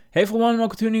Hey everyone,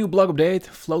 welcome to a new blog update.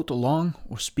 Float along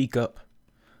or speak up.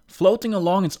 Floating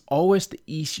along is always the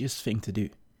easiest thing to do.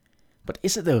 But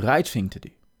is it the right thing to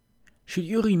do? Should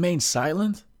you remain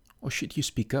silent or should you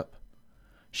speak up?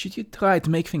 Should you try to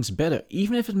make things better,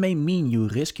 even if it may mean you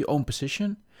risk your own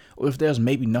position, or if there's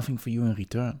maybe nothing for you in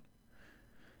return?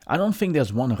 I don't think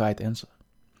there's one right answer.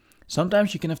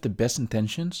 Sometimes you can have the best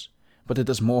intentions, but it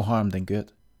does more harm than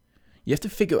good. You have to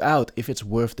figure out if it's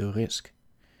worth the risk.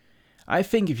 I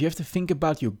think if you have to think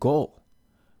about your goal,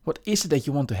 what is it that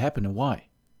you want to happen and why?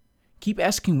 Keep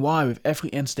asking why with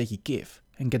every answer that you give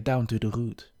and get down to the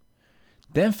root.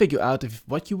 Then figure out if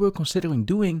what you were considering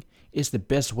doing is the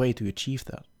best way to achieve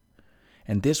that.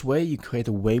 And this way you create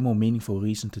a way more meaningful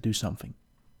reason to do something.